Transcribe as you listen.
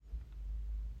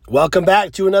Welcome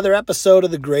back to another episode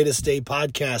of the Greatest Day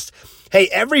Podcast. Hey,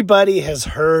 everybody has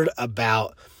heard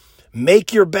about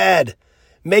make your bed.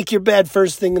 Make your bed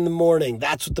first thing in the morning.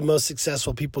 That's what the most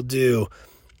successful people do.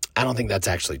 I don't think that's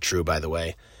actually true, by the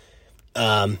way.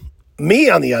 Me,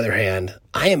 on the other hand,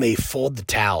 I am a fold the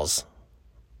towels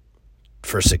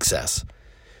for success.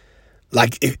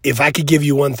 Like, if I could give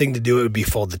you one thing to do, it would be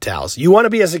fold the towels. You want to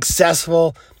be a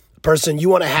successful person, you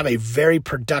want to have a very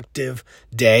productive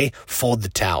day, fold the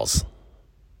towels.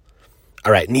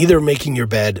 All right, neither making your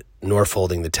bed nor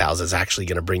folding the towels is actually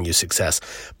going to bring you success.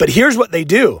 But here's what they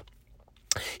do.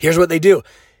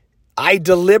 I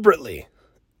deliberately,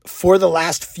 for the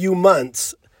last few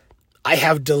months, I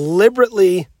have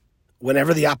deliberately,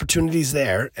 whenever the opportunity's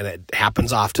there, and it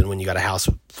happens often when you got a house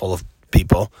full of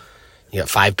people, you got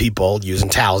 5 people using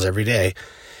towels every day,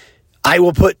 I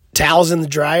will put towels in the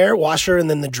dryer, washer, and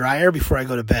then the dryer before I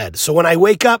go to bed. So when I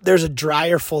wake up, there's a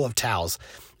dryer full of towels.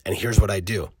 And here's what I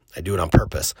do. I do it on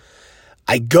purpose.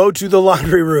 I go to the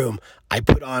laundry room. I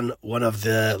put on one of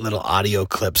the little audio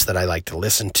clips that I like to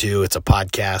listen to. It's a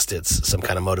podcast. It's some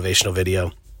kind of motivational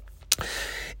video.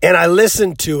 And I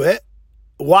listen to it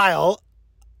while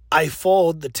I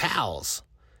fold the towels.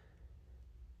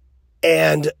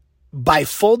 And by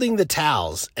folding the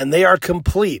towels, and they are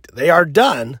complete, they are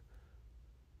done,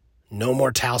 no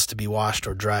more towels to be washed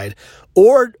or dried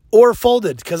or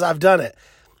folded because I've done it.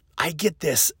 I get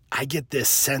this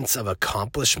sense of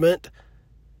accomplishment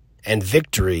and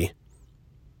victory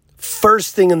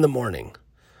first thing in the morning.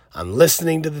 I'm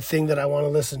listening to the thing that I want to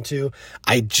listen to.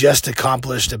 I just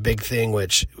accomplished a big thing,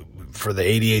 which for the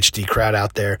ADHD crowd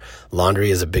out there,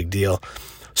 laundry is a big deal.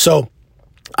 So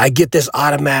I get this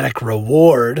automatic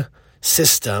reward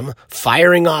system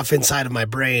firing off inside of my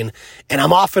brain, and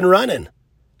I'm off and running.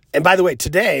 And by the way,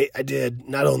 today I did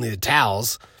not only the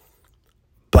towels,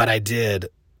 but I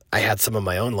had some of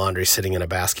my own laundry sitting in a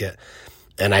basket,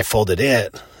 and I folded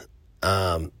it,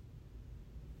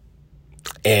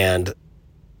 and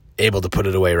able to put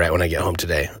it away right when I get home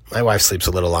today. My wife sleeps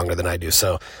a little longer than I do,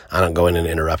 so I don't go in and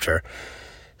interrupt her,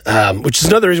 which is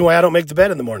another reason why I don't make the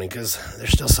bed in the morning, because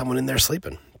there's still someone in there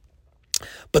sleeping.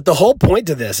 But the whole point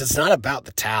to this, it's not about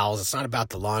the towels. It's not about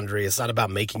the laundry. It's not about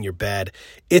making your bed.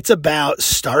 It's about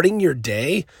starting your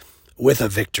day with a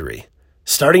victory,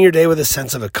 starting your day with a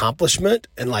sense of accomplishment.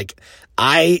 And like,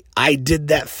 I did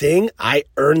that thing. I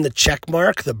earned the check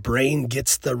mark. The brain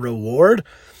gets the reward.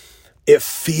 It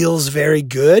feels very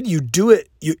good. You do it.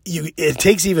 It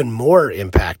takes even more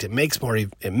impact. It makes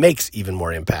even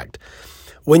more impact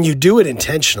when you do it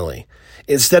intentionally.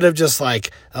 Instead of just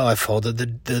like, oh, I folded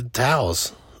the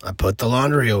towels. I put the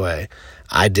laundry away.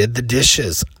 I did the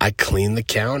dishes. I cleaned the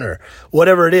counter.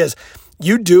 Whatever it is,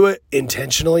 you do it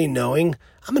intentionally knowing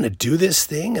I'm going to do this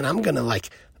thing and I'm going to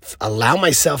allow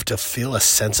myself to feel a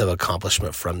sense of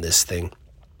accomplishment from this thing.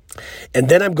 And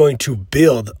then I'm going to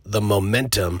build the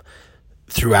momentum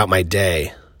throughout my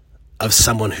day of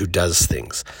someone who does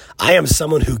things. I am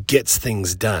someone who gets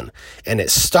things done. And it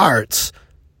starts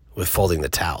with folding the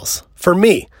towels. For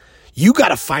me, you got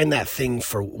to find that thing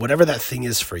for whatever that thing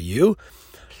is for you.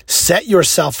 Set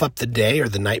yourself up the day or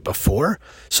the night before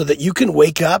so that you can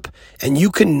wake up and you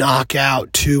can knock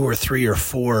out 2 or 3 or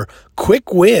 4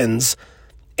 quick wins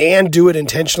and do it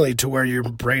intentionally to where your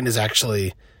brain is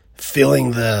actually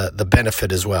feeling the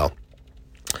benefit as well.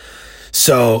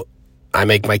 So I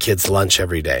make my kids lunch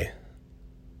every day.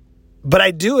 But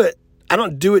I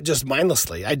don't do it just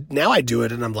mindlessly. Now I do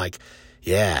it and I'm like,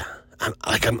 yeah,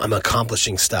 I'm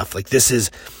accomplishing stuff. Like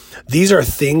these are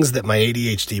things that my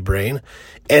ADHD brain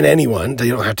and anyone,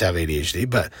 you don't have to have ADHD,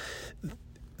 but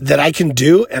that I can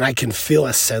do and I can feel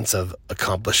a sense of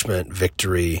accomplishment,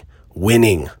 victory,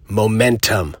 winning,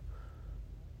 momentum.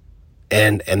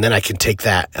 And then I can take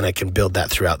that and I can build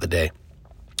that throughout the day.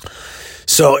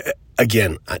 So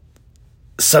again,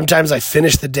 sometimes I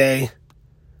finish the day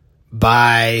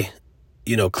by,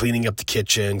 cleaning up the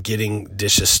kitchen, getting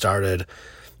dishes started,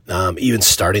 even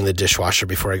starting the dishwasher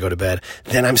before I go to bed.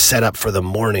 Then I'm set up for the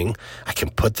morning. I can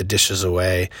put the dishes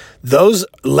away. That's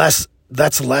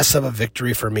less of a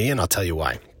victory for me, and I'll tell you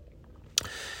why.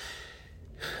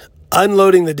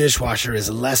 Unloading the dishwasher is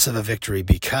less of a victory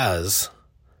because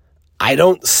I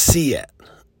don't see it.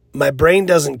 My brain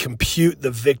doesn't compute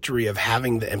the victory of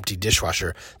having the empty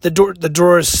dishwasher. The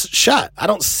drawer is shut. I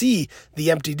don't see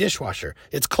the empty dishwasher.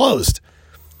 It's closed.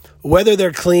 Whether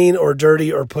they're clean or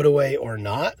dirty or put away or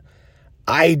not,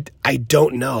 I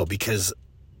don't know because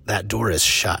that door is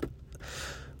shut.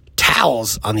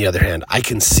 Towels, on the other hand, I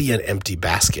can see an empty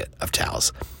basket of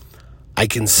towels. I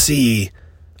can see,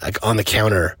 like on the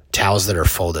counter, towels that are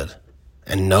folded.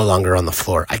 and no longer on the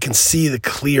floor. I can see the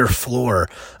clear floor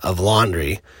of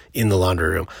laundry in the laundry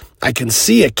room. I can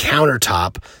see a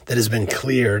countertop that has been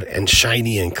cleared and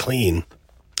shiny and clean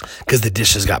because the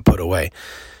dishes got put away,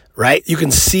 right? You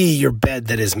can see your bed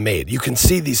that is made. You can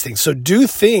see these things. So do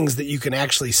things that you can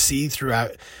actually see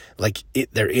throughout, like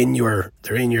they're in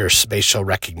your spatial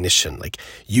recognition. Like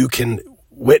you can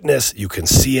witness, you can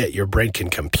see it, your brain can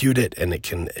compute it, and it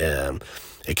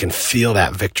can feel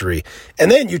that victory.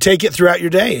 And then you take it throughout your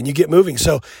day and you get moving.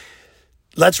 So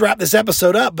let's wrap this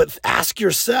episode up, but ask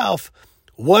yourself,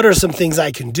 what are some things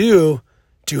I can do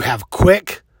to have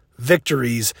quick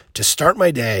victories to start my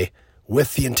day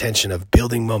with the intention of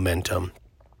building momentum?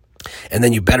 And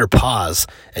then you better pause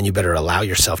and you better allow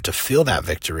yourself to feel that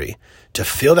victory, to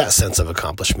feel that sense of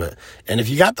accomplishment. And if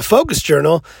you got the focus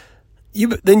journal,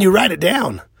 then you write it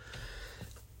down.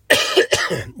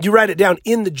 You write it down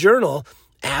in the journal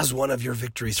as one of your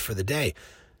victories for the day.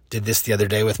 Did this the other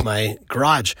day with my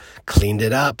garage, cleaned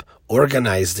it up,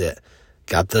 organized it,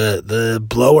 got the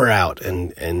blower out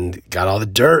and got all the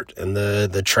dirt and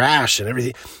the trash and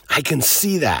everything. I can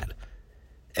see that.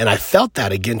 And I felt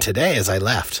that again today as I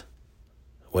left.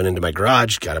 Went into my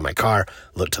garage, got in my car,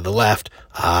 looked to the left.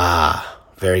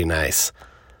 Very nice.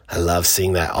 I love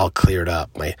seeing that all cleared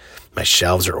up. My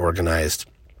shelves are organized.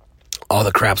 All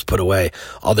the crap's put away.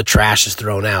 All the trash is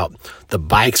thrown out. The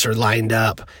bikes are lined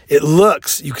up. It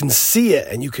looks, you can see it,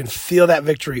 and you can feel that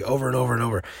victory over and over and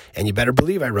over. And you better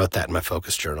believe I wrote that in my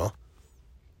focus journal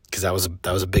because that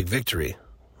was a big victory.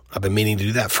 I've been meaning to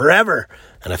do that forever,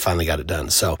 and I finally got it done.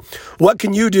 So what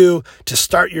can you do to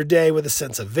start your day with a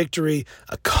sense of victory,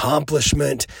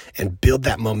 accomplishment, and build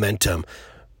that momentum?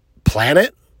 Plan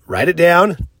it, write it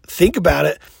down, think about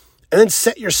it, and then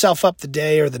set yourself up the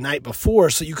day or the night before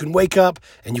so you can wake up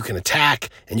and you can attack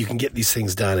and you can get these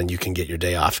things done and you can get your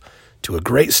day off to a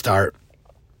great start.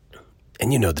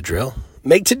 And you know the drill.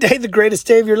 Make today the greatest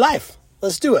day of your life.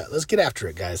 Let's do it. Let's get after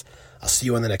it, guys. I'll see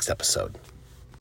you on the next episode.